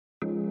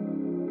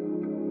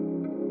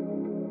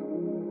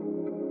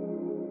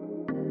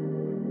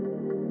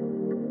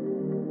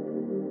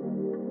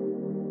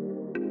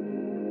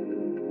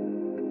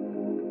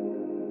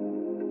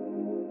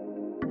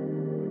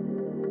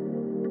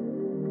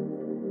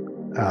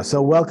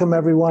So welcome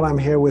everyone. I'm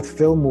here with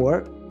Phil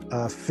Moore.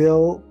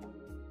 Phil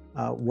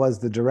was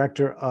the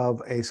director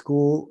of a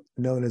school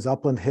known as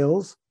Upland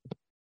Hills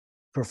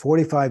for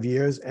 45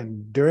 years.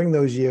 And during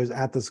those years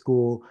at the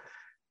school,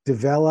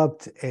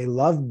 developed a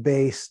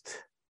love-based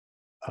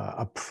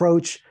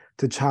approach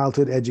to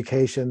childhood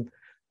education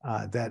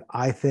that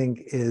I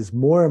think is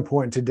more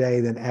important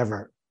today than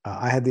ever.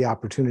 I had the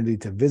opportunity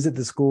to visit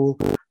the school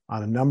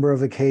on a number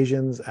of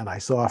occasions, and I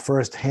saw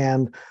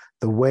firsthand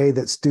the way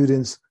that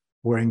students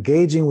were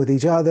engaging with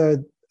each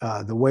other,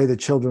 the way the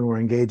children were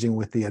engaging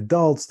with the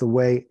adults, the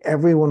way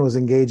everyone was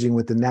engaging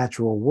with the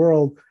natural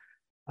world.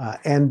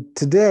 And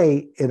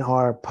today, in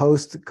our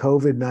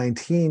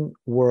post-COVID-19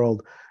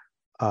 world,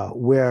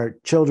 where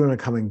children are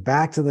coming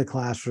back to the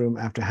classroom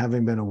after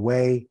having been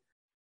away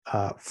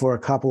for a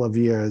couple of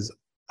years,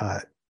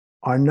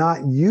 are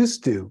not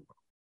used to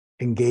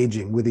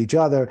engaging with each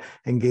other,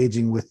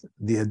 engaging with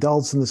the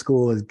adults in the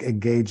school,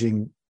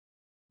 engaging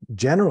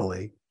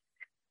generally.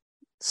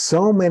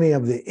 So many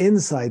of the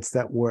insights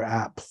that were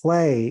at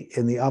play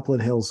in the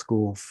Upland Hills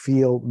School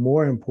feel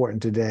more important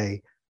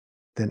today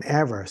than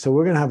ever. So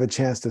we're going to have a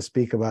chance to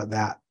speak about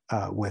that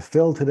with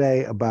Phil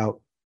today, about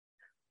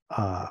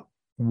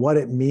what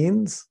it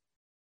means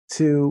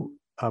to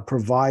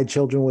provide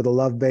children with a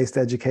love-based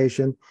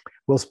education.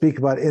 We'll speak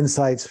about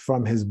insights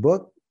from his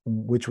book,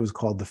 which was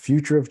called The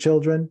Future of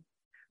Children.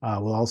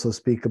 We'll also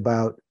speak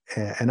about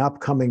an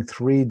upcoming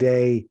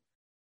 3-day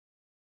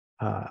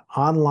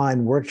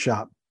online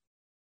workshop,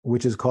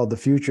 which is called The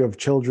Future of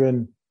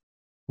Children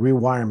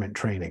Rewirement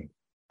Training.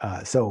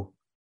 So,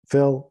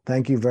 Phil,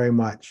 thank you very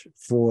much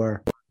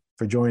for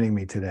joining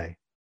me today.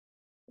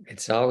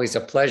 It's always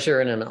a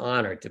pleasure and an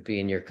honor to be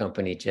in your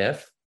company,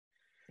 Jeff.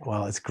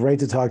 Well, it's great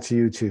to talk to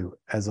you too,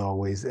 as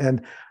always.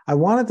 And I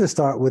wanted to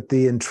start with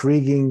the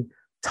intriguing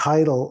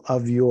title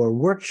of your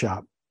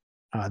workshop,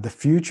 The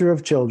Future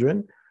of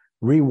Children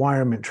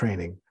Rewirement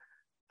Training.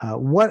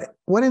 What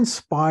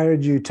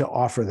inspired you to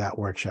offer that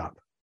workshop?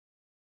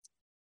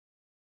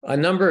 A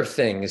number of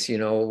things.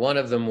 One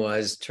of them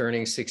was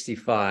turning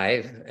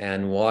 65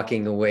 and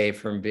walking away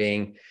from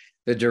being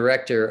the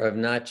director of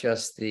not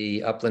just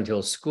the Upland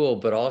Hills School,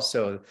 but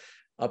also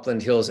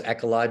Upland Hills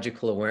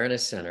Ecological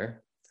Awareness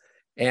Center.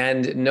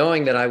 And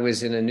knowing that I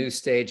was in a new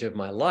stage of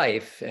my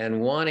life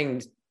and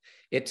wanting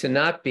it to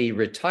not be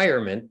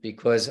retirement,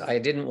 because I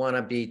didn't want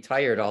to be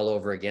tired all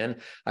over again.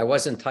 I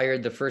wasn't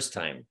tired the first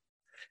time.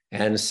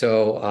 And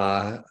so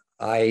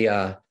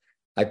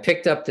I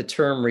picked up the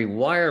term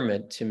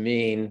rewirement to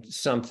mean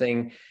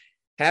something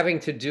having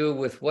to do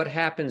with what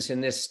happens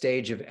in this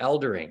stage of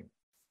eldering.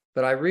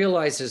 But I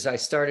realized as I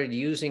started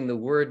using the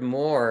word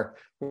more,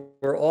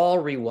 we're all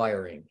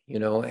rewiring,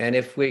 and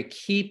if we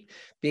keep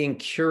being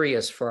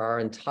curious for our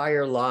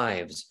entire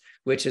lives,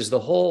 which is the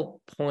whole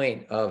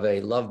point of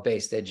a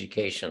love-based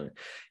education,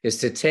 is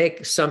to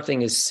take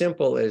something as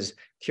simple as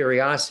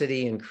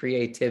curiosity and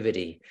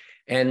creativity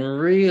and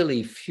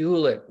really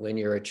fuel it when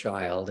you're a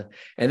child,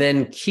 and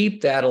then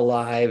keep that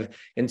alive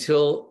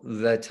until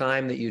the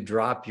time that you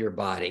drop your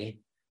body,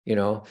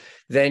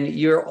 then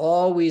you're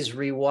always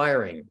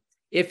rewiring.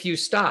 If you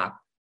stop,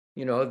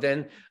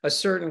 then a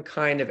certain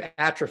kind of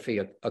atrophy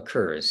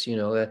occurs.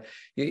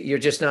 You're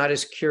just not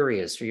as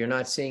curious, or you're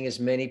not seeing as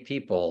many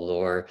people,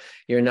 or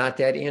you're not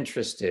that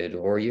interested,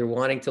 or you're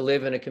wanting to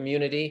live in a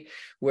community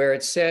where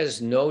it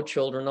says no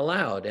children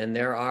allowed. And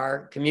there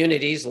are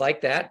communities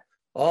like that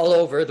all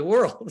over the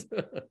world.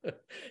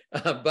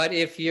 But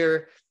if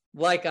you're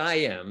like I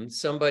am,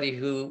 somebody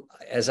who,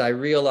 as I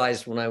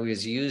realized when I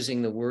was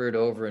using the word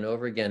over and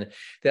over again,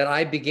 that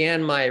I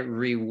began my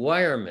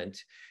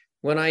rewirement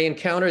when I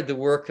encountered the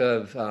work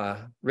of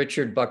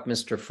Richard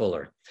Buckminster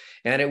Fuller.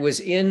 And it was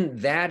in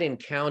that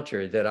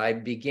encounter that I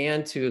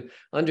began to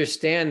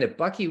understand that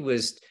Bucky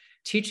was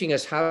teaching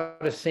us how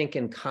to think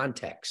in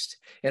context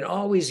and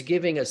always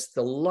giving us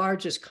the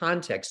largest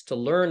context to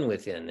learn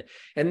within.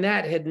 And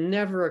that had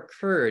never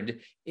occurred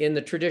in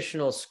the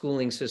traditional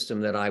schooling system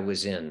that I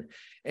was in.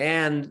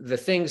 And the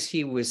things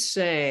he was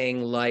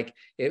saying, like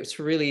it's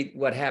really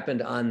what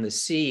happened on the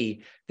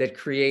sea that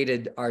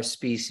created our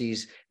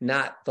species,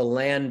 not the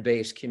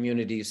land-based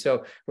communities.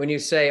 So when you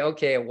say,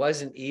 okay, it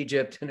wasn't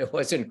Egypt and it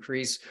wasn't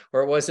Greece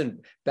or it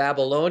wasn't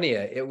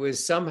Babylonia, it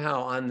was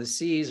somehow on the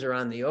seas or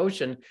on the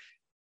ocean,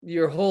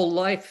 your whole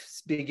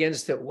life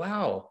begins to,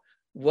 wow,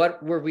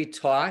 what were we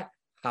taught?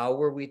 How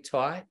were we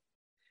taught?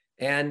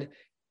 And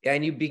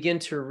you begin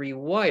to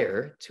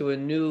rewire to a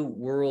new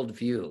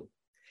worldview.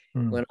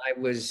 When I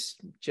was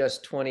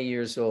just 20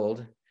 years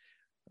old,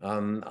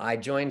 I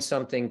joined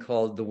something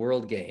called the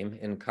World Game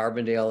in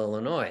Carbondale,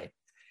 Illinois.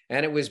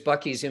 And it was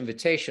Bucky's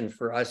invitation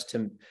for us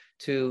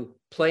to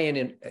play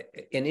an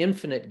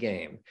infinite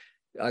game,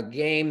 a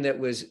game that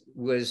was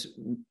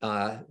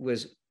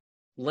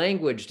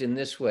languaged in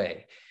this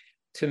way: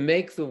 to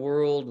make the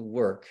world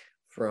work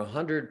for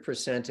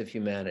 100% of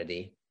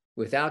humanity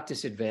without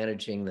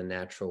disadvantaging the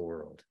natural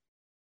world.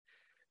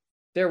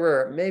 There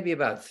were maybe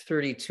about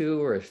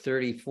 32 or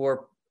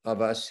 34 of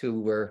us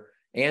who were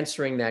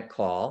answering that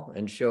call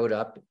and showed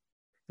up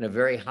in a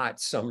very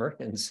hot summer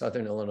in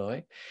Southern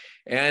Illinois.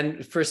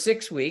 And for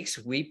 6 weeks,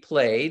 we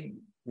played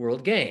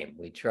World Game.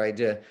 We tried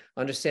to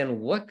understand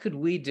what could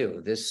we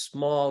do, this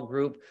small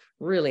group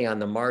really on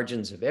the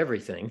margins of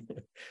everything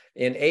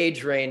in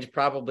age range,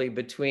 probably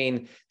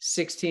between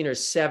 16 or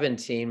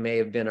 17 may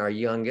have been our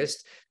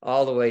youngest,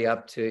 all the way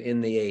up to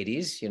in the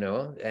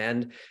 80s,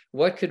 and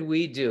what could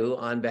we do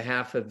on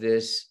behalf of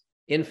this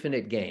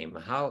infinite game?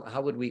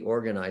 How would we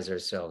organize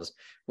ourselves?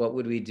 What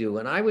would we do?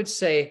 And I would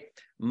say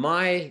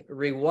my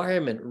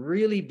rewirement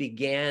really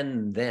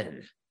began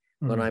then,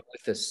 when I'm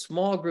with a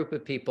small group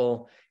of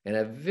people in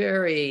a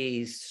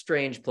very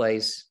strange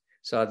place.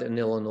 Southern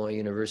Illinois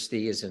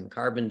University is in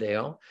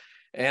Carbondale.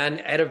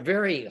 And at a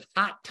very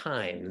hot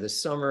time, the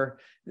summer,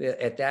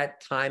 at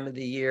that time of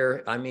the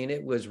year, I mean,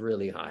 it was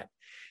really hot.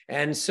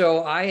 And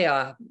so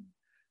I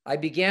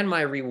began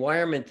my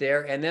rewirement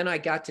there, and then I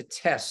got to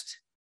test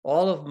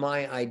all of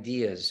my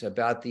ideas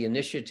about the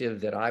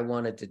initiative that I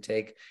wanted to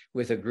take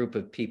with a group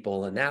of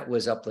people. And that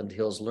was Upland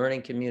Hills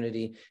Learning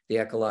Community, the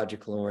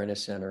Ecological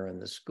Awareness Center,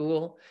 and the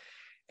school.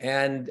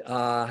 And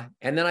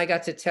then I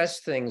got to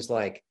test things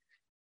like,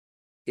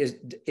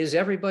 is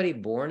everybody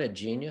born a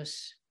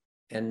genius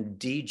and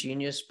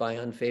de-genius by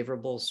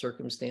unfavorable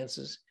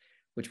circumstances?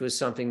 Which was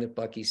something that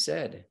Bucky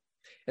said.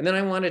 And then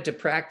I wanted to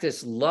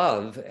practice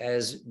love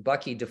as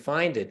Bucky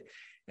defined it,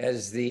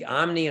 as the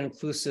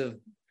omni-inclusive,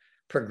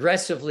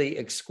 progressively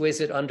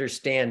exquisite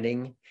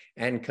understanding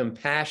and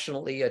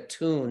compassionately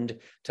attuned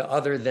to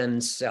other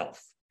than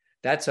self.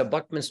 That's a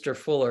Buckminster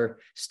Fuller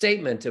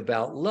statement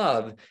about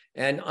love,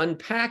 and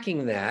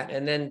unpacking that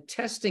and then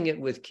testing it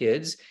with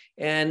kids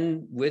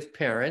and with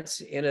parents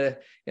in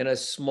a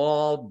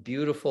small,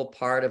 beautiful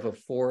part of a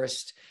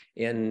forest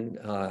in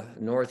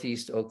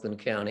Northeast Oakland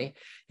County,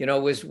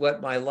 was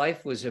what my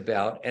life was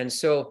about. And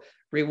so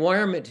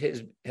rewirement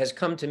has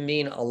come to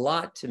mean a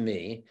lot to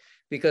me,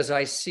 because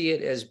I see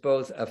it as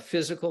both a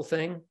physical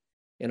thing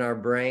in our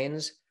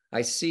brains.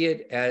 I see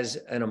it as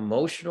an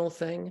emotional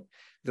thing.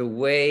 The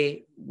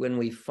way when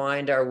we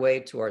find our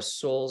way to our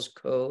soul's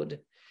code,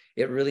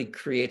 it really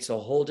creates a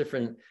whole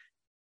different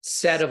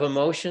set of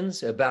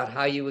emotions about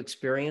how you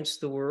experience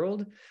the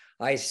world.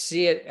 I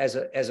see it as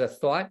a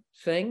thought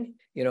thing,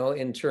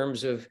 in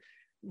terms of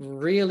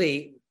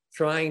really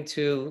trying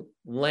to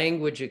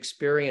language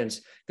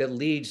experience that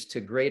leads to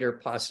greater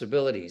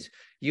possibilities.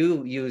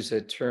 You use a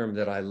term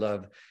that I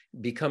love,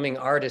 becoming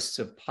artists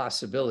of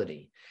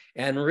possibility.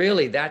 And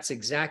really, that's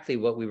exactly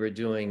what we were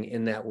doing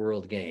in that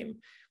World Game.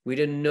 We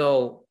didn't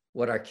know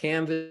what our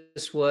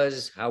canvas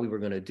was, how we were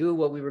going to do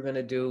what we were going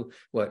to do,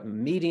 what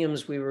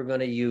mediums we were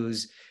going to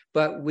use,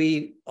 but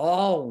we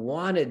all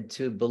wanted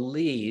to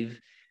believe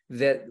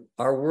that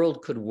our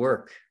world could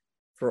work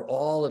for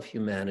all of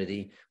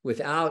humanity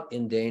without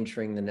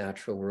endangering the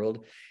natural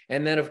world.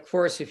 And then, of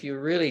course, if you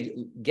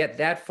really get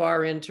that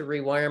far into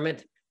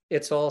rewirement,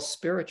 it's all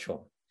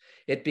spiritual.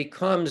 It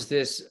becomes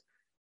this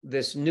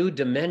new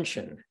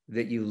dimension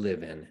that you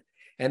live in.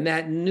 And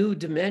that new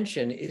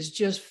dimension is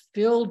just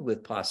filled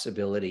with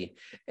possibility.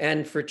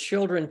 And for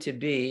children to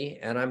be,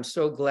 and I'm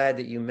so glad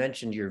that you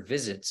mentioned your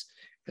visits,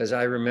 because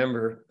I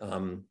remember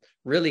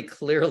really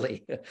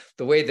clearly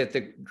the way that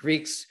the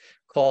Greeks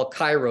call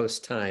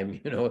Kairos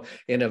time,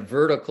 in a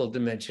vertical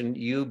dimension,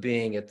 you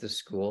being at the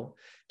school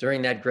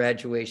during that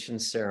graduation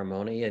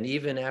ceremony. And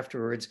even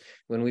afterwards,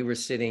 when we were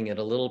sitting at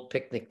a little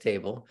picnic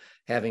table,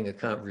 having a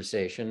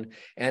conversation,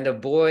 and a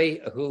boy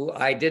who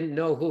I didn't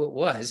know who it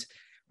was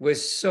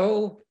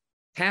so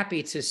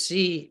happy to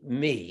see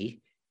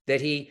me that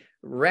he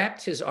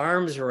wrapped his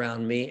arms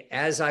around me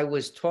as I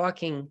was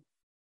talking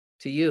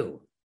to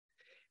you.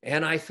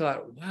 And I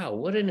thought, wow,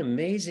 what an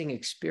amazing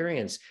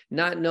experience,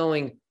 not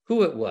knowing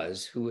who it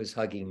was who was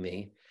hugging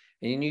me.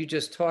 And you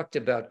just talked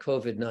about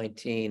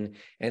COVID-19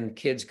 and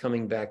kids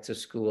coming back to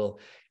school.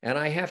 And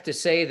I have to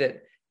say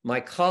that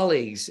my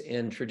colleagues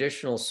in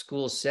traditional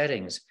school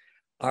settings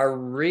are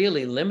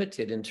really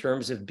limited in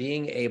terms of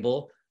being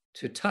able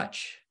to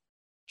touch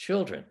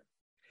children.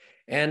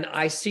 And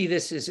I see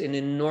this as an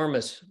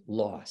enormous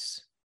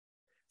loss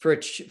for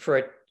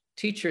a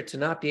teacher to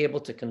not be able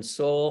to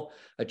console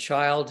a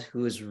child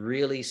who is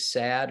really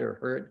sad or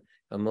hurt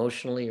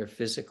emotionally or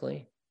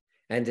physically,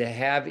 and to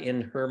have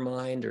in her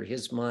mind or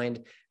his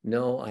mind,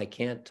 no, I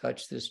can't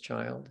touch this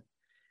child.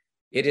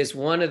 It is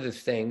one of the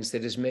things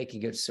that is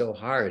making it so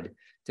hard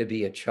to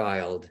be a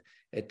child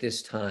at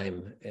this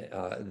time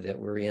that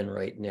we're in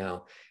right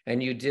now.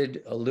 And you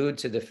did allude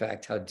to the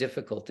fact how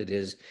difficult it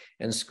is,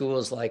 and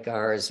schools like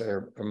ours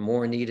are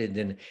more needed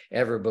than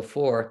ever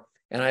before.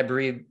 And I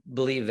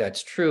believe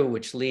that's true,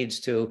 which leads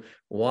to,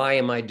 why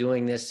am I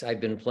doing this? I've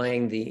been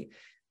playing the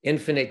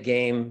infinite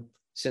game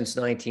since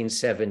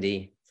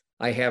 1970.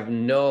 I have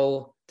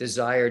no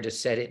desire to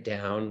set it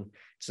down.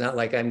 It's not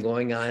like I'm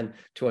going on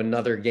to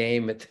another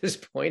game at this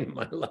point in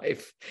my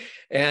life.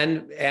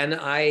 And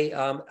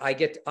I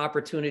get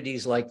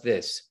opportunities like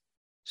this,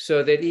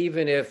 so that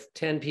even if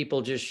 10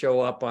 people just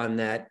show up on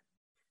that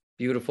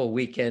beautiful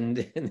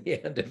weekend in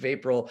the end of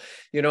April,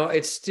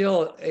 it's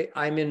still,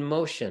 I'm in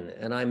motion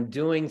and I'm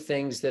doing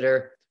things that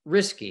are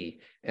risky,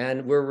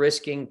 and we're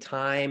risking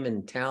time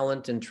and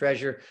talent and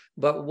treasure.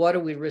 But what are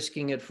we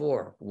risking it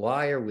for?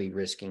 Why are we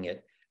risking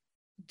it?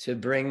 To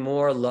bring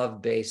more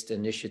love-based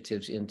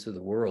initiatives into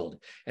the world.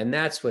 And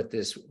that's what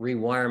this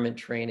rewirement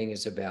training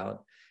is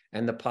about,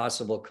 and the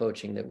possible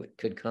coaching that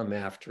could come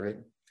after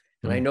it.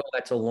 And I know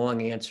that's a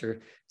long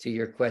answer to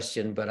your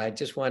question, but I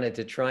just wanted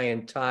to try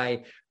and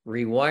tie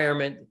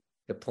rewirement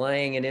to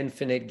playing an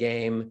infinite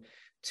game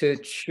to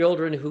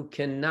children who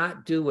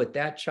cannot do what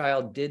that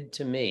child did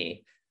to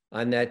me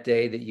on that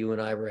day that you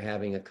and I were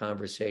having a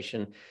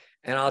conversation.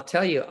 And I'll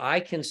tell you, I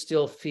can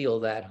still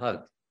feel that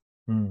hug.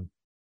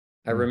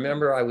 I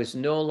remember I was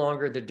no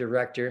longer the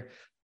director.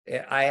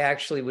 I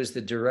actually was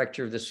the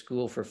director of the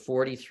school for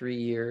 43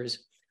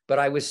 years, but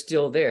I was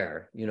still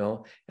there, you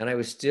know, and I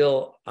was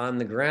still on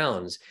the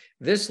grounds.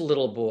 This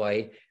little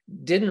boy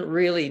didn't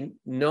really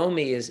know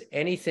me as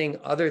anything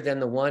other than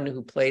the one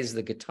who plays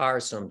the guitar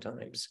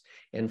sometimes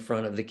in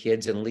front of the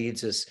kids and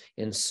leads us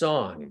in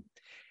song.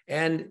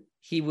 And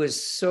he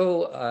was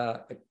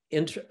so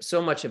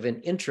much of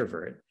an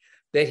introvert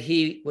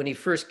that when he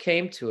first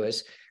came to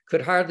us,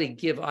 could hardly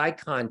give eye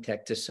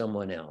contact to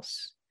someone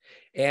else.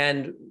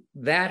 And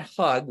that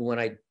hug, when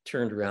I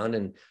turned around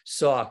and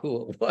saw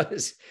who it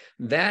was,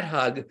 that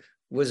hug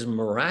was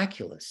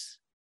miraculous.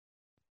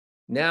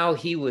 Now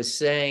he was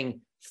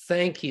saying,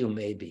 thank you,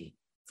 maybe,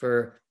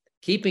 for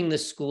keeping the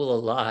school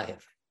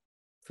alive,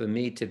 for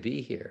me to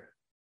be here.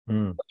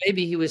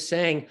 Maybe he was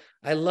saying,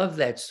 I love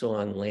that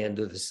song, Land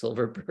of the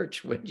Silver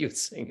Birch, when you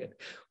sing it.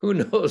 Who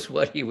knows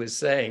what he was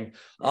saying?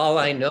 All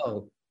I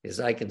know is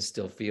I can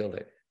still feel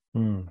it.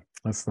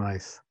 That's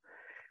nice.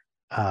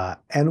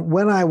 And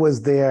when I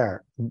was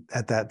there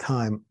at that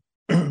time,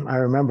 I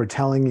remember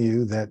telling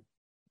you that,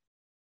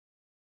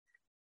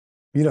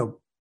 you know,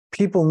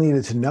 people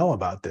needed to know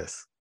about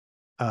this.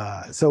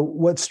 So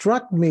what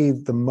struck me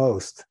the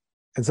most,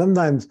 and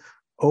sometimes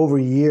over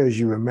years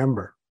you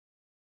remember,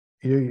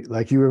 you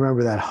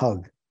remember that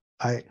hug.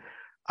 I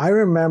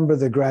remember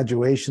the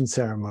graduation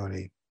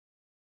ceremony,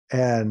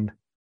 and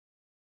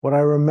what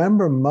I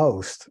remember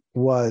most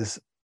was,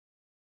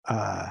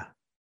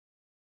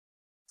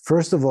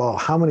 first of all,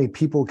 how many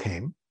people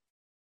came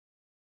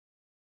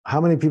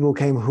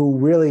who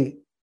really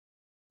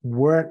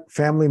weren't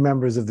family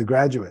members of the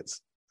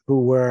graduates,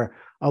 who were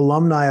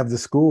alumni of the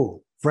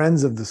school,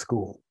 friends of the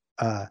school.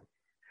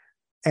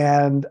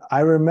 And I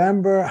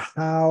remember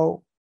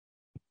how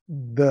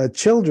the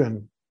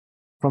children,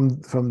 from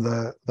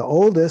the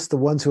oldest, the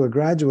ones who were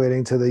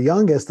graduating, to the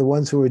youngest, the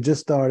ones who were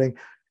just starting,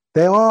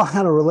 they all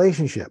had a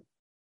relationship.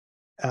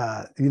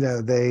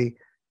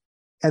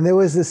 And there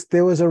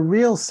was a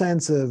real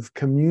sense of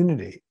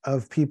community,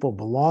 of people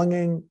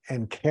belonging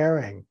and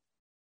caring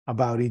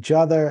about each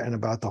other and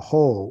about the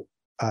whole,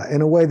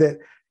 in a way that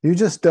you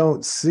just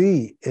don't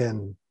see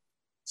in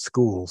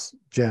schools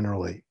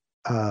generally.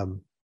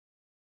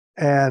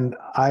 And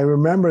I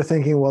remember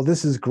thinking, well,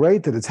 this is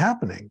great that it's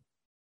happening,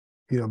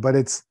 but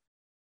it's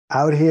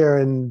out here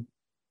in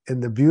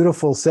the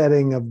beautiful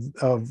setting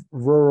of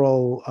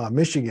rural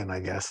Michigan, I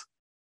guess.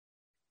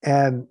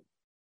 And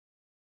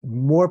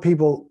more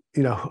people,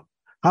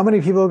 how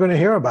many people are going to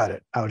hear about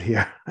it out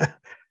here?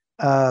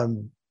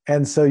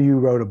 And so you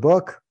wrote a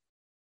book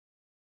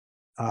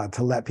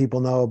to let people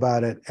know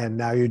about it. And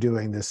now you're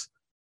doing this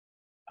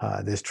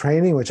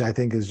training, which I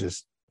think is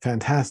just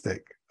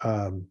fantastic.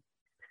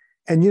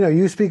 And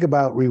you speak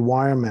about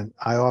rewirement.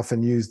 I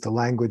often use the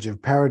language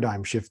of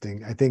paradigm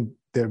shifting. I think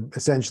they're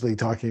essentially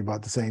talking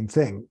about the same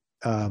thing.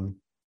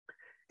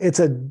 It's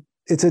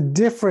a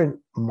different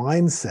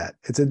mindset.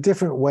 It's a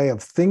different way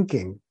of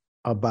thinking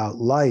about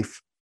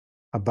life,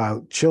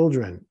 about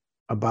children,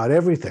 about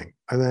everything.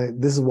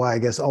 And this is why I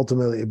guess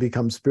ultimately it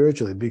becomes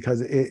spiritual,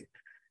 because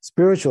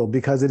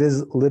it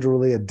is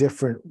literally a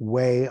different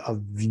way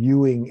of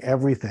viewing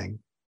everything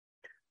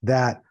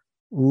that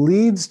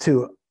leads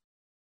to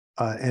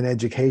an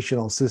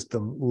educational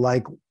system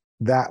like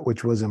that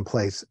which was in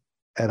place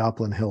at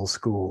Upland Hill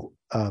School.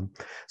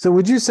 So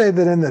would you say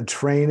that in the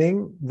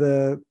training,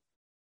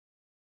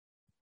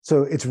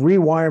 so it's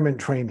rewirement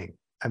training?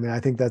 I mean, I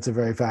think that's a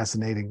very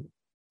fascinating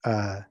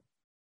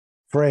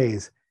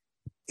phrase.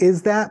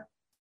 Is that,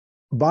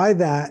 by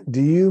that,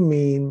 do you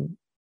mean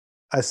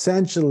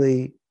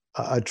essentially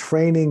a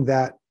training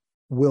that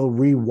will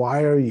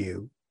rewire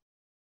you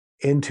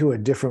into a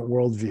different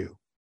worldview?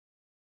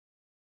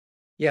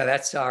 Yeah,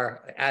 that's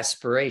our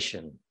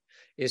aspiration,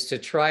 is to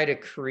try to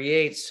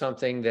create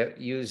something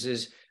that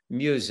uses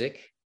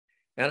music.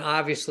 And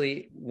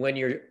obviously, when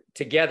you're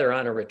together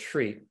on a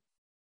retreat,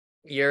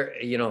 you're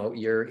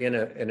in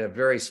a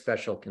very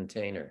special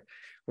container.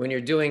 When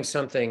you're doing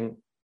something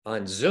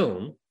on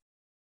Zoom,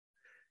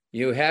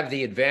 you have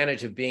the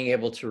advantage of being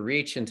able to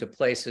reach into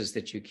places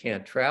that you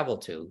can't travel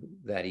to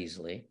that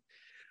easily,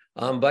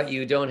 but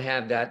you don't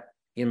have that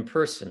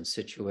in-person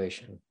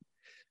situation.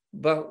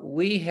 But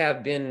we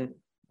have been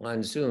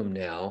on Zoom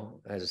now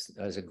as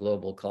a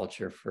global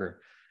culture for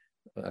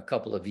a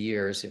couple of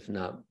years, if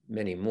not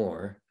many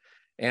more.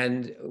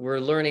 And we're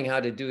learning how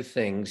to do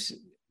things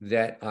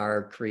that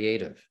are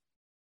creative.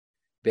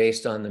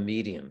 based on the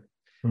medium.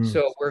 Mm.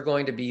 So we're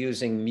going to be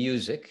using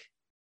music.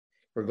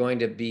 We're going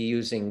to be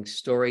using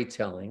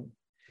storytelling.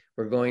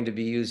 We're going to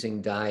be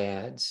using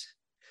dyads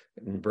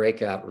and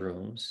breakout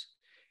rooms.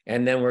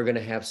 And then we're going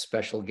to have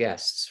special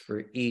guests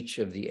for each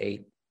of the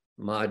 8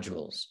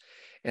 modules.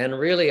 And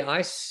really,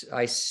 I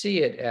see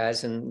it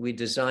as, and we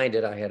designed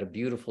it, I had a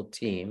beautiful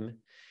team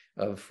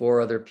of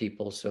 4 other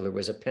people. So there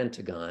was a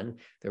pentagon.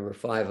 There were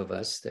 5 of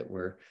us that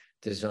were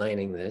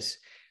designing this.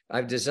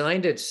 I've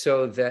designed it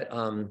so that,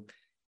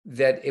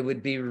 that it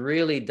would be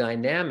really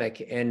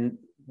dynamic. And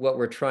what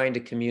we're trying to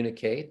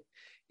communicate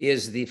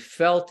is the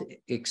felt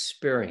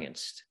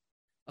experience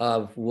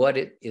of what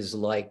it is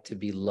like to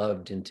be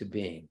loved into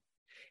being,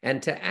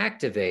 and to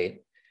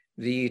activate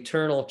the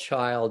eternal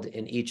child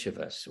in each of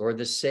us, or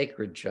the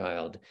sacred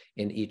child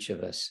in each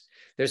of us.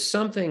 There's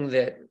something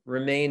that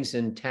remains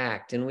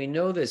intact, and we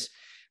know this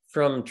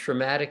from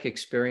traumatic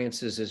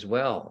experiences as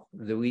well.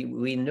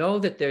 We know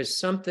that there's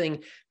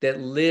something that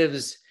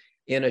lives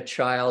in a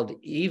child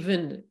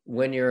even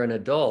when you're an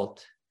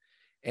adult,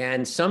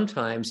 and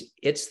sometimes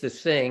it's the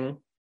thing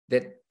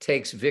that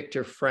takes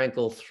Viktor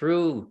Frankl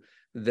through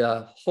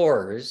the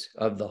horrors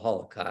of the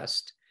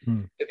Holocaust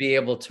to be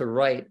able to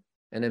write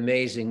an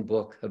amazing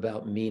book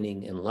about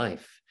meaning in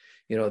life.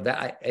 You know,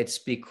 that it's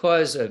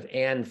because of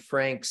Anne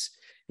Frank's,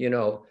 you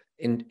know,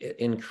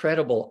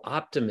 incredible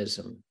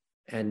optimism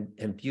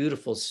and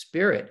beautiful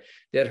spirit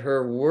that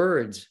her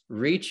words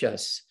reach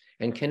us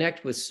and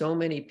connect with so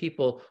many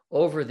people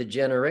over the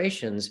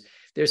generations.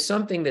 There's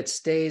something that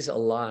stays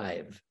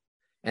alive.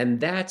 And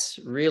that's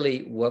really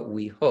what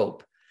we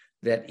hope,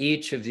 that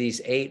each of these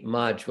 8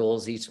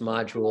 modules, each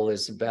module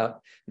is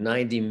about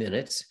 90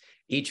 minutes.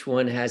 Each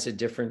one has a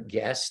different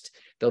guest.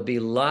 There'll be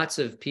lots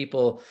of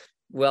people.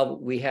 Well,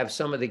 we have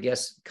some of the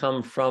guests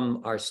come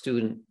from our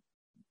student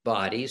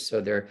bodies.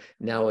 So they're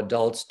now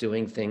adults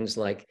doing things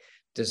like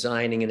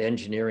designing and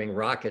engineering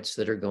rockets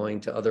that are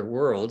going to other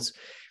worlds.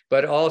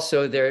 But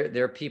also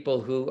they're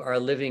people who are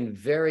living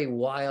very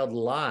wild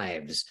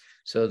lives.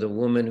 So the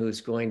woman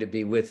who's going to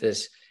be with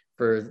us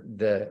for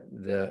the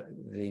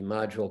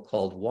module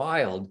called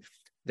Wild,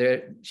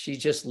 she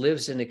just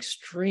lives an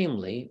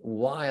extremely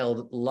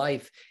wild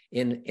life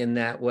in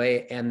that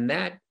way. And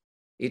that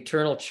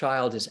eternal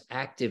child is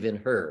active in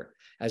her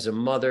as a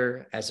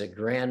mother, as a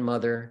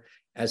grandmother,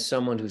 as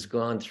someone who's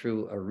gone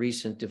through a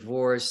recent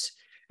divorce,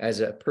 as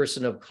a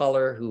person of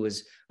color who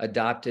was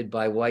adopted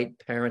by white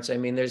parents. I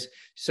mean,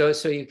 so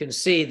you can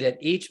see that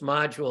each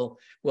module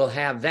will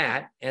have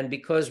that. And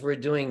because we're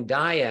doing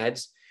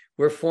dyads,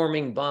 we're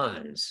forming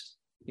bonds.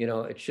 You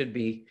know, it should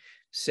be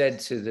said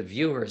to the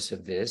viewers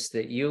of this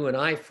that you and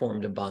I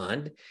formed a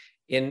bond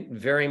in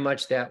very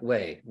much that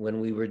way when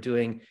we were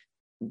doing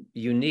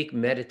unique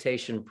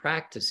meditation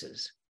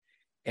practices.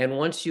 And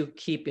once you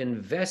keep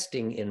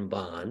investing in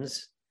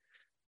bonds,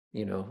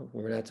 you know,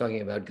 we're not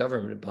talking about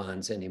government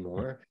bonds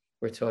anymore.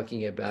 We're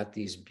talking about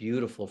these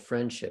beautiful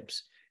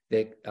friendships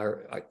that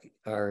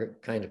are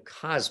kind of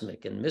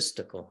cosmic and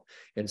mystical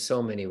in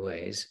so many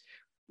ways.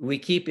 We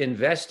keep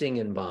investing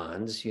in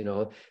bonds, you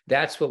know,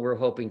 that's what we're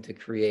hoping to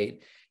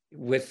create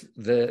with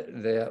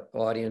the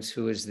audience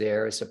who is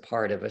there as a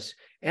part of us,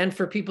 and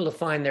for people to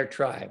find their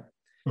tribe.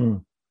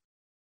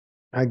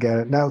 I get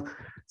it. Now,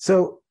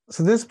 so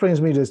this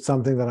brings me to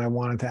something that I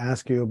wanted to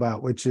ask you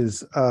about, which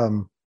is,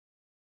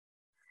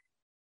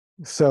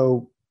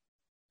 so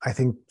I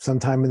think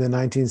sometime in the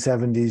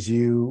 1970s,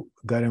 you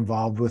got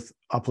involved with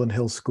Upland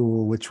Hill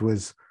School, which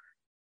was,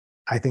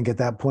 I think at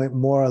that point,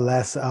 more or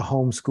less a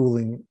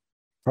homeschooling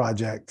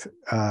project.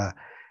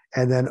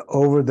 And then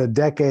over the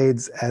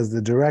decades as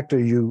the director,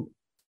 you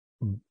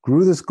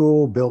grew the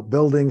school, built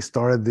buildings,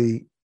 started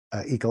the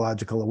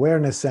Ecological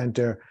Awareness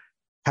Center,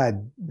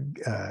 had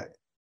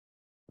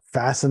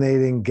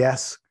fascinating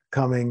guests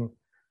coming.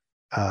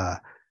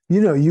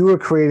 You know, you were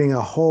creating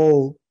a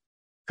whole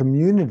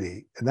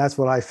community. And that's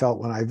what I felt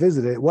when I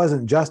visited. It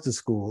wasn't just a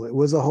school, it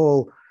was a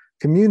whole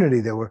community.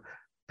 There were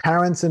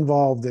parents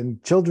involved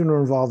and children were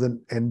involved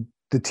and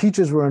the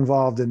teachers were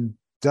involved and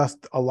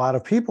just a lot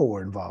of people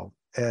were involved.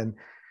 And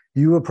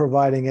you were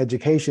providing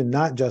education,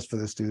 not just for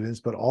the students,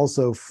 but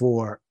also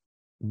for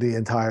the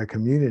entire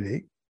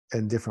community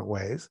in different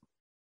ways.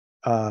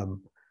 And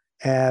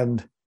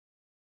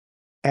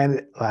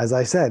as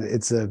I said,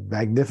 it's a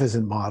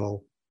magnificent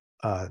model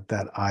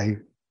that I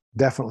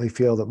definitely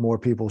feel that more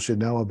people should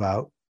know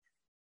about.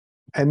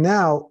 And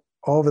now,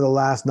 over the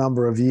last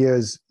number of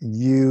years,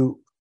 you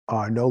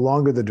are no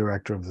longer the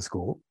director of the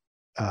school,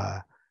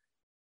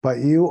 but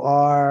you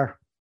are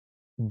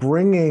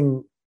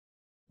bringing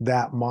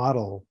that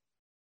model,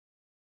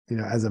 you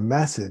know, as a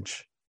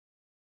message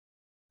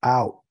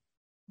out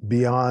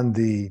beyond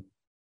the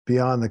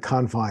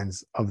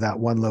confines of that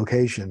one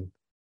location.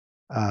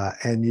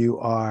 And you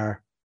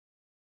are,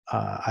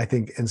 I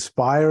think,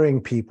 inspiring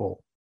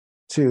people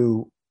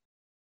to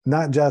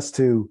not just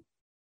to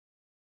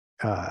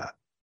the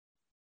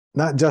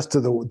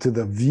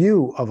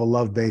view of a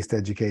love-based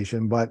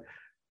education, but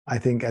I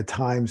think at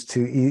times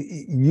to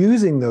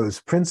using those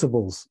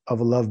principles of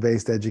a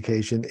love-based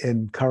education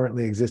in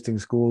currently existing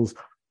schools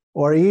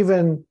or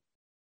even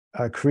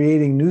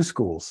creating new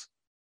schools.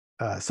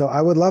 So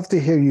I would love to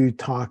hear you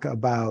talk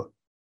about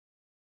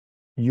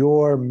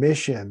your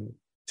mission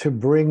to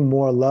bring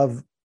more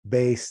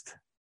love-based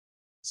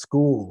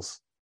schools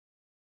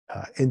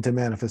into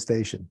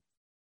manifestation.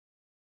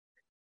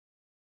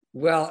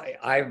 Well,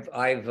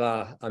 I've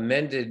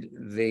amended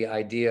the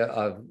idea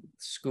of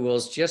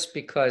schools just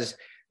because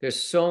there's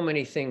so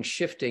many things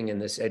shifting in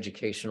this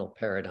educational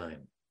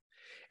paradigm.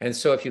 And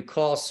so if you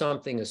call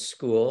something a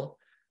school,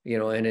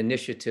 an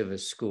initiative a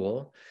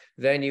school,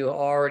 then you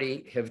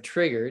already have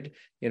triggered,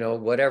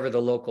 whatever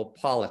the local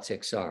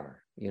politics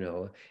are,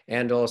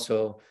 and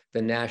also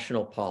the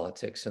national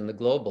politics and the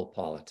global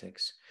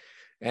politics.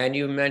 And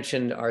you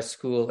mentioned our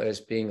school as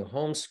being a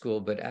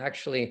homeschool, but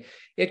actually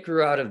it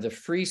grew out of the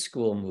free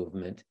school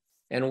movement.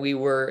 And we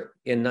were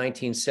in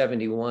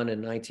 1971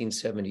 and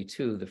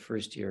 1972, the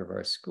first year of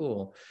our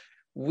school,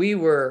 we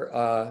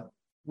were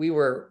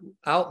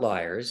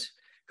outliers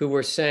who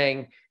were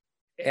saying,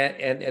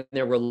 and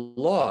there were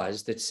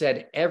laws that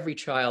said every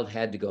child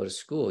had to go to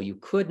school. You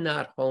could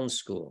not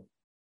homeschool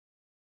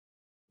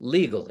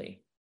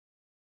legally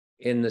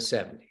in the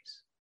 70s.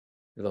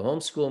 The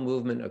homeschool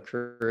movement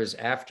occurs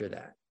after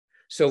that.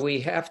 So we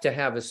have to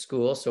have a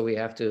school. So we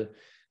have to,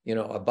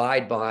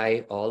 abide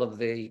by all of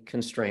the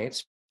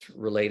constraints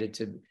related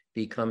to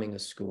becoming a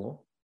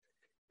school.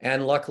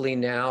 And luckily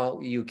now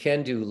you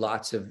can do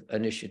lots of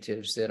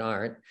initiatives that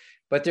aren't.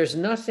 But there's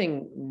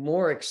nothing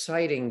more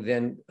exciting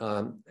than,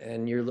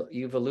 and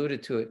you've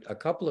alluded to it a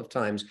couple of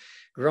times,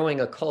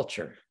 growing a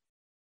culture.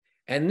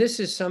 And this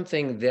is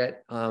something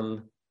that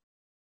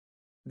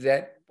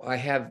that I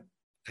have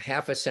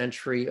half a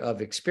century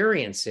of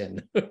experience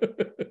in.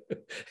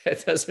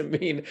 That doesn't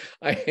mean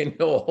I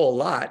know a whole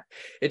lot.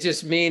 It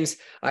just means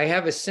I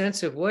have a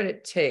sense of what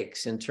it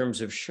takes in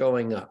terms of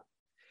showing up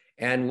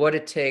and what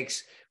it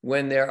takes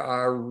when there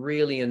are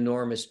really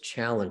enormous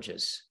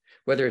challenges,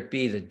 whether it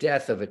be the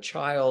death of a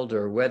child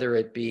or whether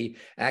it be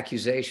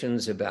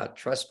accusations about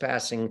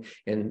trespassing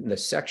in the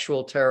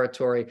sexual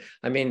territory.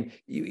 I mean,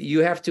 you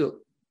have to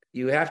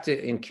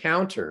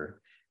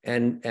encounter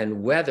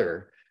and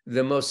weather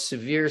the most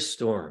severe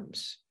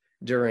storms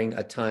during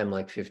a time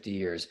like 50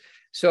 years.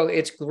 So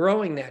it's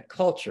growing that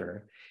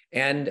culture.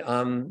 And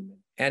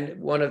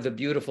one of the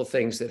beautiful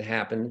things that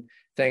happened,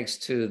 thanks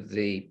to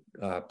the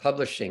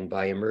publishing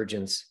by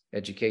Emergence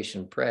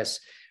Education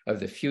Press of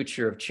The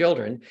Future of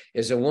Children,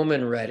 is a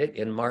woman read it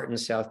in Martin,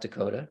 South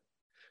Dakota,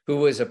 who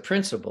was a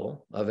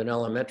principal of an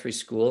elementary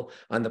school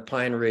on the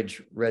Pine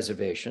Ridge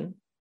Reservation.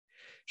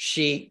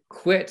 She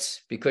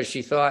quits because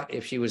she thought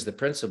if she was the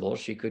principal,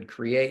 she could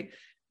create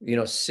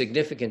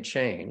significant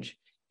change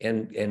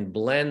and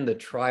blend the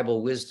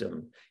tribal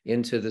wisdom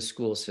into the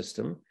school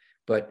system,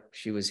 but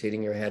she was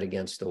hitting her head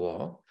against the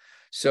wall.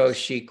 So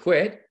she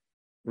quit,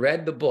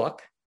 read the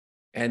book,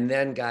 and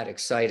then got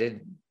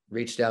excited,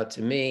 reached out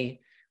to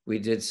me. We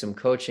did some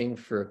coaching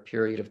for a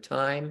period of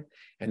time,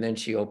 and then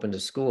she opened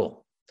a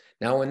school.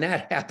 Now, when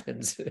that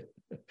happens,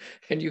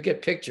 and you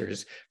get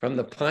pictures from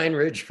the Pine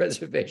Ridge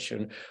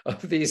Reservation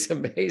of these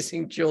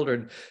amazing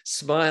children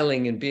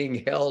smiling and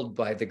being held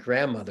by the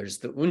grandmothers,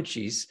 the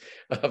unchis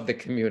of the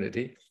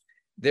community,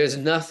 there's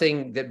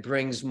nothing that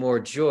brings more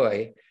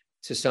joy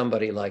to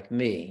somebody like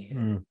me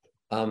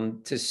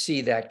to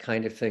see that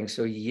kind of thing.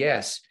 So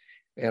yes,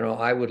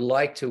 I would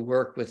like to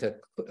work with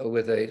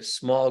a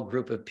small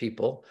group of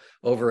people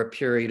over a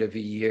period of a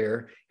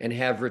year and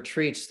have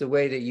retreats the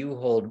way that you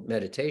hold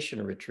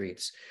meditation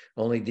retreats.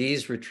 Only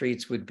these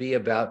retreats would be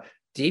about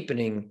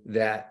deepening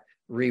that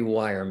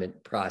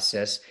rewirement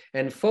process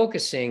and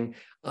focusing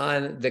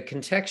on the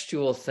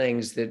contextual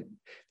things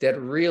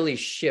that really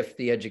shift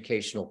the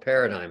educational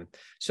paradigm.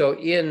 So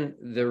in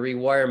the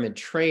rewirement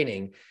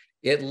training,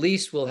 at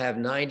least we'll have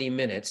 90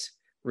 minutes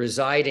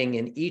residing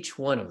in each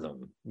one of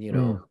them,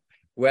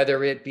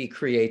 whether it be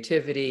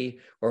creativity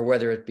or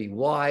whether it be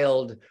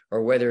wild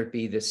or whether it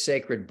be the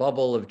sacred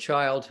bubble of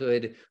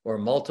childhood or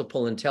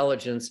multiple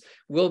intelligence,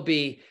 we'll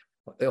be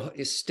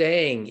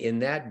staying in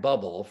that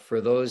bubble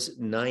for those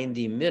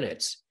 90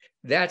 minutes.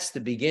 That's the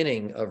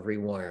beginning of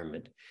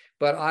rewirement.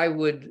 But I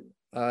would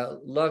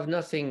love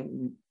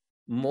nothing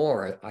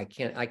more. I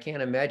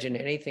can't imagine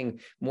anything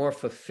more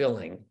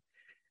fulfilling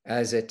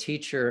as a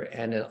teacher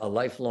and a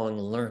lifelong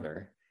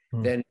learner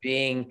than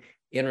being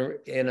in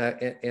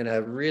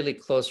a really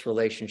close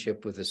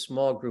relationship with a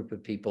small group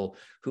of people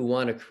who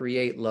want to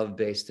create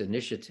love-based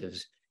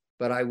initiatives.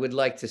 But I would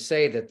like to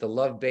say that the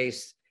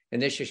love-based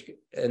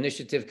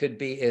initiative could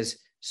be as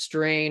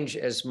strange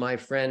as my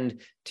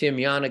friend Tim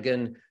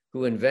Yonigan,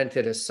 who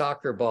invented a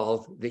soccer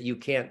ball that you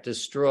can't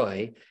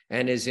destroy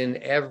and is in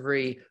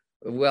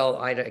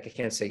I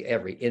can't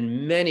say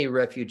in many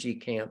refugee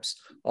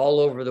camps all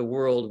over the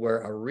world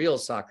where a real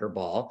soccer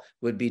ball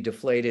would be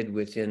deflated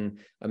within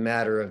a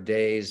matter of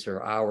days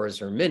or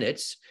hours or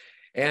minutes.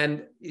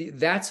 And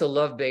that's a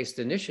love-based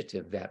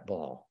initiative, that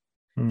ball.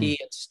 He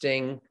and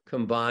Sting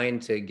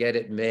combined to get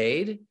it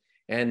made,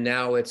 and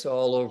now it's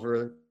all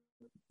over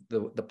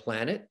the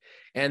planet.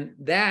 And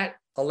that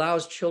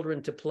allows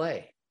children to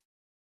play.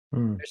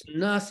 Mm. There's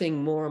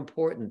nothing more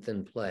important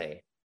than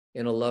play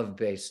in a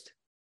love-based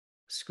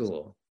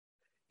school.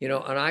 And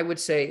I would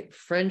say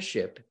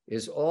friendship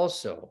is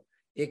also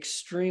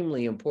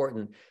extremely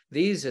important.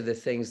 These are the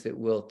things that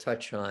we'll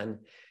touch on.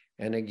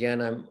 And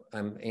again,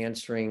 I'm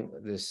answering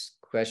this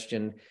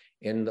question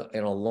in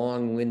a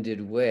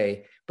long-winded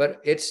way, but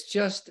it's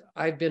just,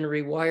 I've been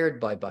rewired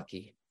by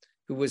Bucky,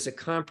 who was a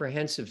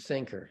comprehensive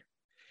thinker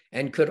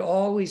and could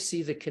always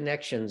see the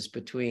connections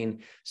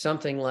between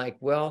something like,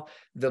 well,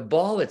 the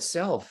ball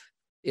itself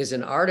is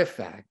an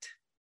artifact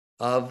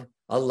of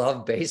a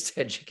love-based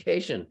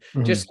education,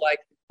 just like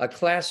a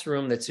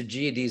classroom that's a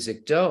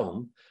geodesic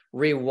dome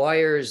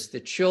rewires the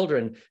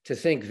children to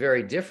think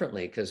very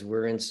differently because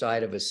we're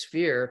inside of a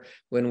sphere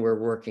when we're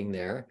working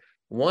there.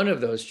 One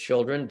of those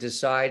children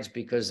decides,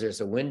 because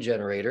there's a wind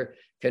generator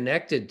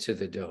connected to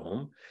the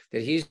dome,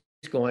 that he's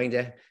going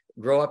to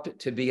grow up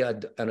to be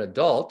an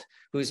adult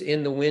who's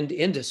in the wind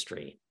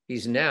industry.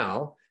 He's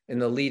now in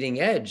the leading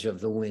edge of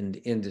the wind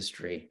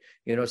industry,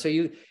 so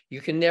you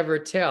can never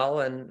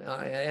tell.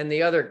 And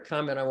the other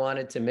comment I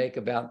wanted to make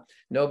about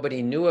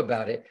nobody knew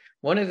about it,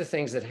 one of the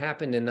things that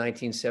happened in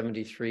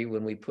 1973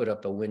 when we put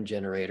up a wind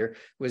generator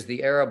was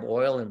the Arab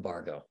oil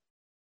embargo.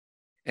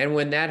 And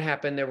when that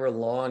happened, there were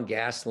long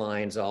gas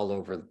lines all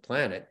over the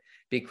planet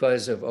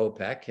because of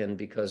OPEC and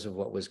because of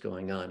what was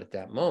going on at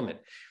that moment.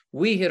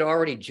 We had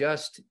already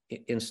just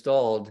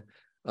installed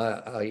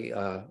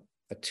a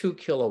 2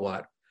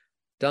 kilowatt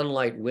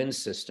Dunlight wind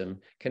system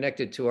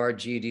connected to our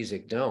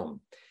geodesic dome.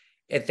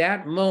 At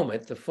that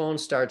moment, the phone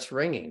starts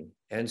ringing.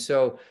 And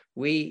so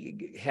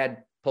we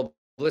had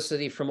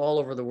publicity from all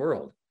over the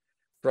world,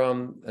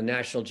 from a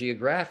National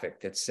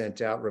Geographic that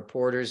sent out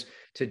reporters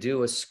to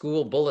do a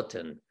school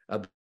bulletin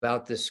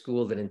about this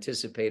school that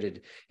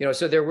anticipated,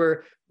 so there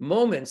were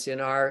moments in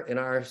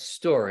our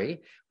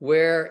story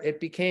where it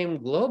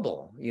became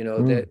global,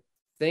 that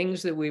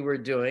things that we were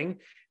doing,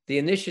 the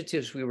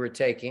initiatives we were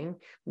taking,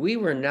 we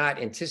were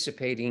not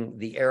anticipating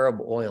the Arab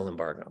oil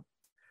embargo.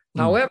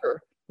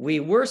 However,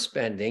 we were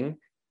spending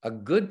a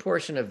good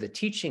portion of the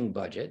teaching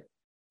budget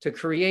to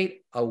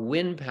create a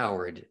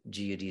wind-powered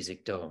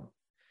geodesic dome.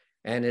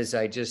 And as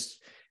I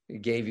just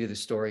gave you the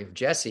story of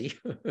Jesse,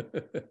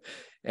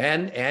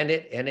 and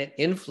it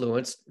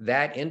influenced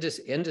that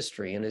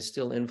industry and is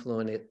still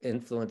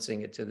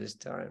influencing it to this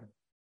time.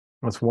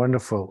 That's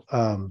wonderful.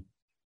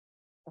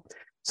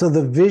 So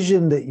the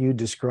vision that you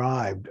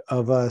described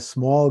of a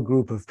small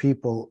group of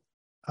people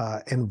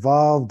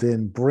involved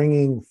in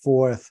bringing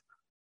forth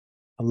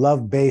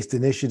love-based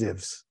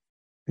initiatives,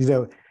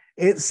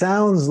 it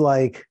sounds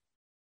like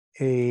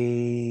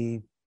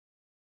maybe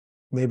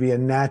a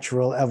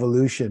natural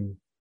evolution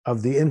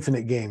of the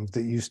infinite games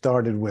that you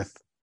started with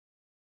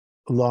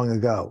long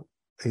ago.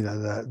 You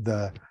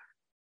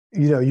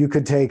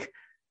could take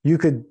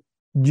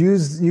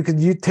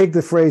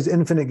the phrase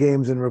infinite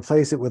games and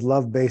replace it with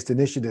love-based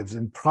initiatives,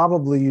 and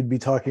probably you'd be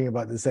talking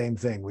about the same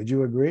thing. Would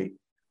you agree?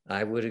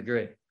 I would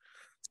agree.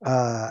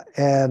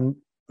 And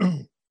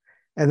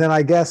then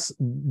I guess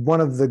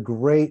one of the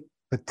great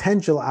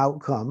potential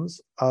outcomes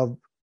of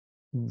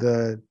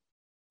the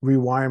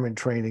rewirement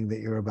training that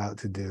you're about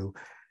to do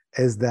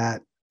is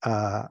that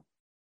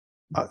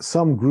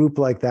some group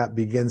like that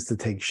begins to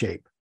take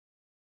shape.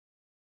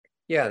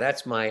 Yeah,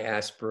 that's my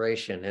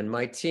aspiration. And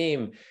my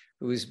team,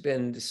 who's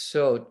been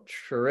so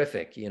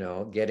terrific,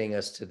 getting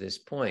us to this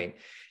point,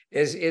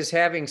 is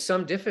having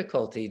some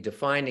difficulty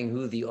defining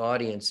who the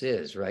audience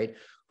is, right?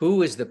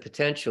 Who is the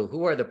potential?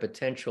 Who are the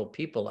potential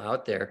people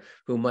out there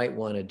who might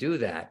want to do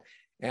that?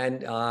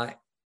 And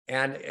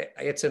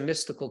it's a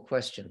mystical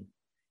question.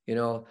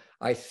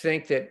 I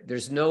think that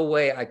there's no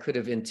way I could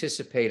have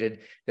anticipated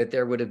that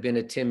there would have been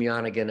a Tim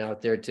Yonigan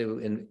out there to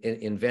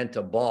invent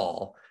a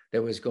ball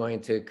that was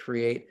going to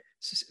create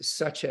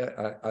such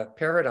a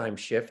paradigm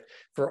shift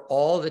for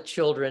all the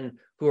children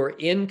who are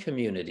in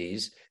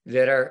communities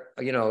that are,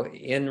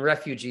 in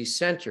refugee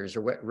centers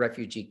or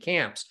refugee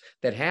camps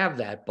that have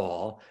that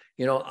ball.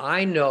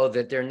 I know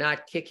that they're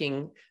not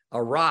kicking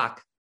a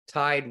rock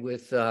tied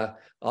with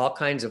all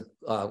kinds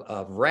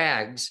of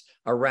rags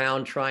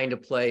around trying to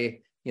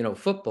play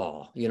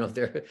football.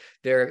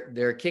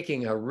 They're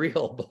kicking a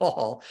real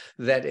ball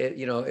that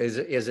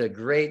is a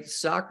great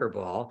soccer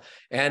ball,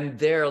 and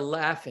they're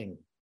laughing.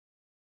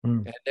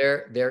 And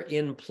they're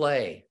in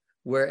play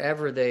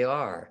wherever they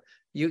are.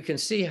 You can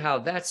see how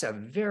that's a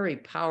very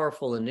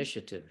powerful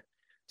initiative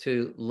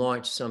to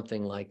launch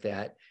something like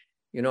that.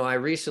 I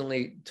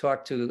recently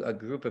talked to a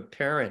group of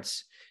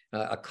parents,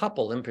 a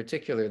couple in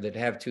particular that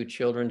have 2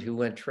 children who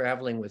went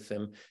traveling with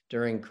them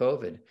during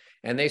COVID,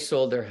 and they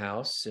sold their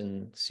house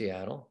in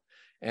Seattle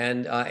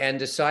and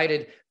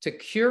decided to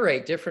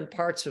curate different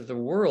parts of the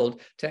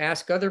world to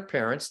ask other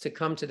parents to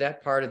come to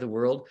that part of the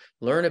world,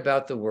 learn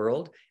about the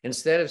world,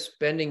 instead of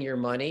spending your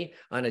money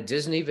on a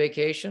Disney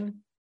vacation.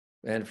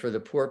 And for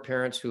the poor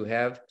parents who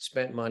have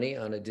spent money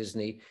on a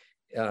Disney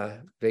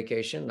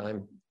vacation, I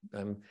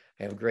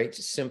have great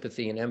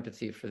sympathy and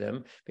empathy for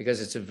them,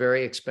 because it's a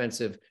very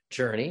expensive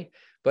journey.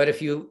 But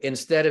if you,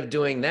 instead of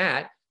doing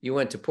that, you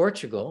went to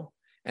Portugal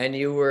and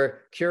you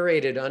were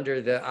curated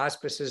under the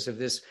auspices of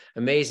this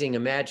amazing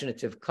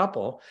imaginative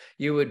couple,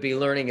 you would be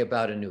learning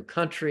about a new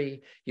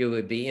country, you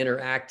would be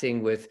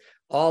interacting with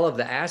all of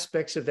the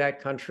aspects of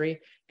that country,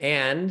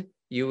 and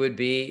you would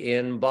be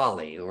in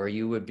Bali, or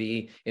you would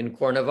be in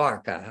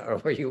Cuernavaca,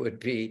 or you would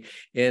be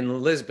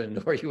in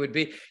Lisbon, or you would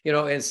be,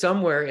 in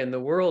somewhere in the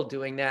world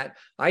doing that.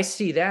 I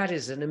see that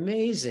as an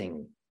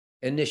amazing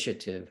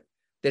initiative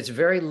that's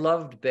very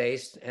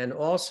loved-based, and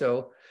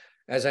also,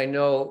 as I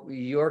know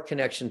your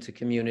connection to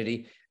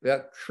community,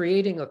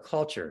 creating a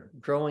culture,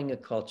 growing a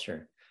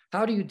culture.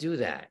 How do you do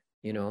that?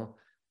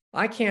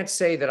 I can't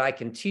say that I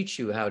can teach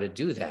you how to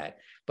do that,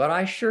 but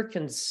I sure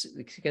can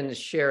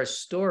share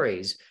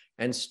stories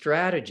and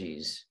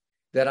strategies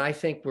that I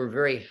think were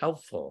very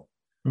helpful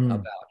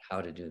about how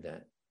to do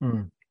that.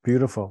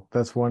 Beautiful.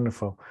 That's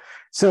wonderful.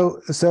 So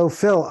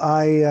Phil,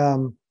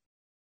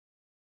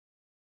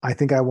 I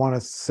think I want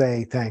to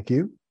say thank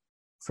you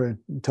for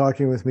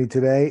talking with me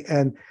today.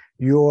 And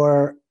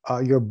your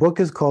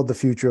book is called The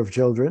Future of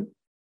Children.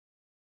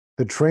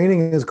 The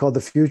training is called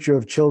The Future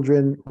of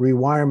Children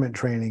Rewirement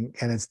Training,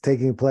 and it's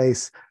taking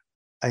place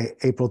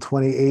April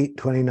 28,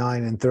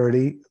 29, and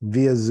 30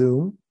 via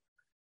Zoom.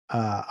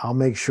 I'll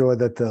make sure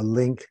that the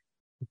link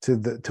to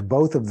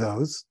both of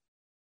those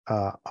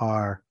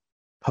are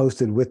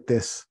posted with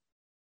this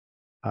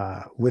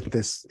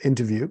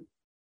interview,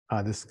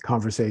 this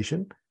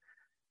conversation.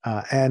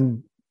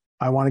 And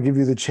I want to give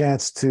you the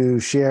chance to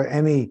share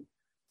any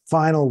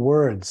final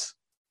words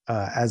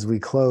as we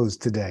close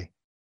today.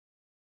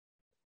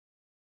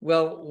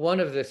 Well, one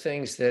of the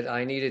things that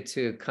I needed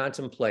to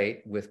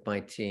contemplate with my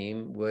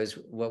team was,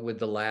 what would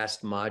the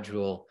last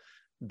module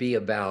be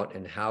about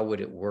and how would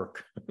it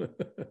work?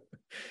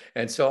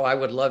 And so I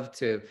would love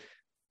to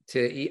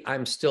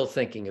I'm still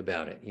thinking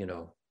about it,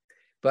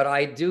 but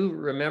I do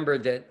remember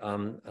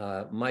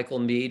that Michael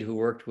Mead, who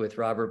worked with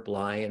Robert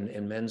Bly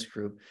and Men's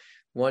Group,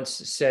 once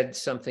said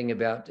something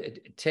about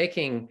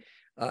taking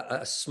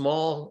a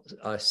small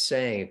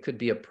saying, it could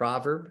be a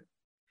proverb,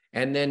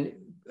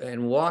 and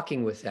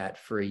walking with that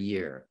for a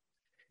year.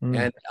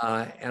 And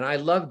I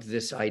loved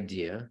this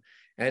idea.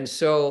 And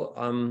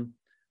so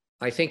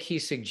I think he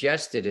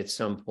suggested at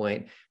some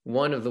point,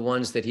 one of the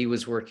ones that he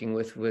was working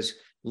with was,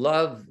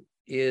 love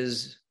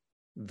is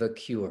the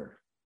cure.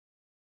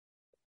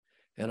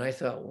 And I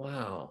thought,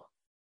 wow,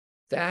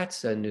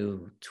 that's a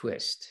new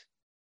twist.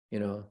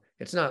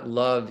 It's not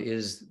love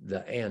is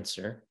the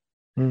answer.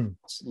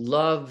 It's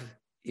love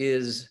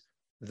is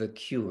the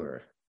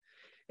cure.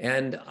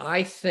 And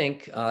I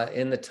think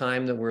in the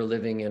time that we're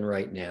living in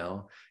right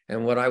now,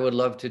 and what I would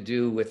love to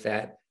do with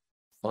that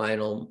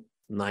final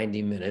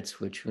 90 minutes,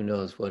 which who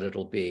knows what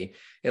it'll be,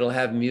 it'll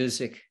have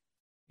music,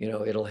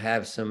 it'll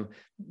have some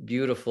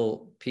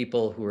beautiful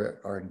people who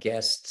are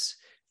guests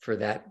for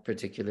that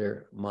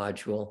particular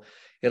module.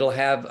 It'll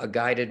have a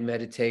guided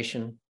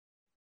meditation.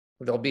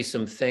 There'll be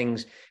some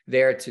things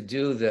there to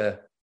do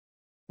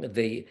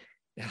the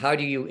how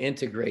do you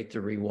integrate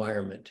the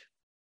rewirement?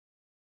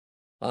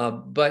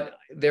 But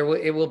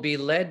it will be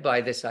led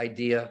by this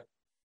idea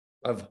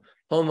of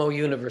Homo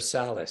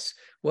universalis.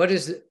 What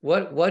is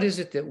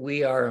it that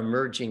we are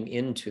emerging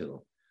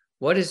into?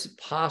 What is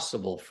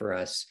possible for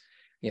us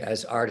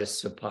as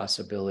artists of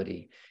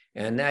possibility?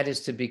 And that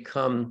is to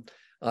become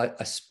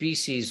a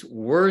species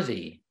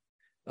worthy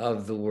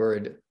of the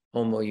word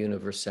Homo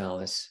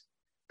universalis,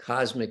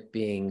 cosmic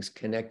beings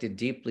connected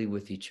deeply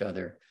with each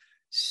other,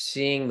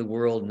 seeing the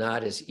world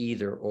not as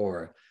either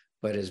or,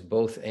 but as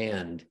both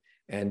and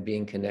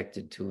being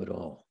connected to it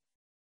all.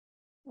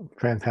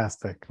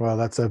 Fantastic. Well,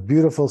 that's a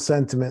beautiful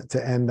sentiment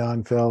to end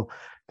on, Phil.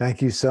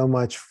 Thank you so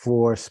much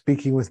for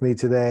speaking with me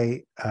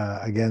today.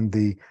 Again,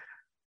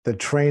 the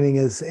training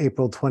is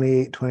April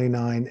 28,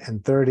 29,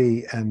 and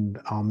 30, and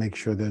I'll make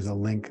sure there's a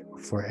link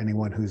for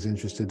anyone who's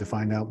interested to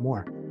find out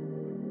more.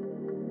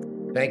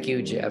 Thank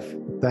you, Jeff.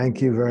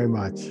 Thank you very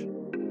much.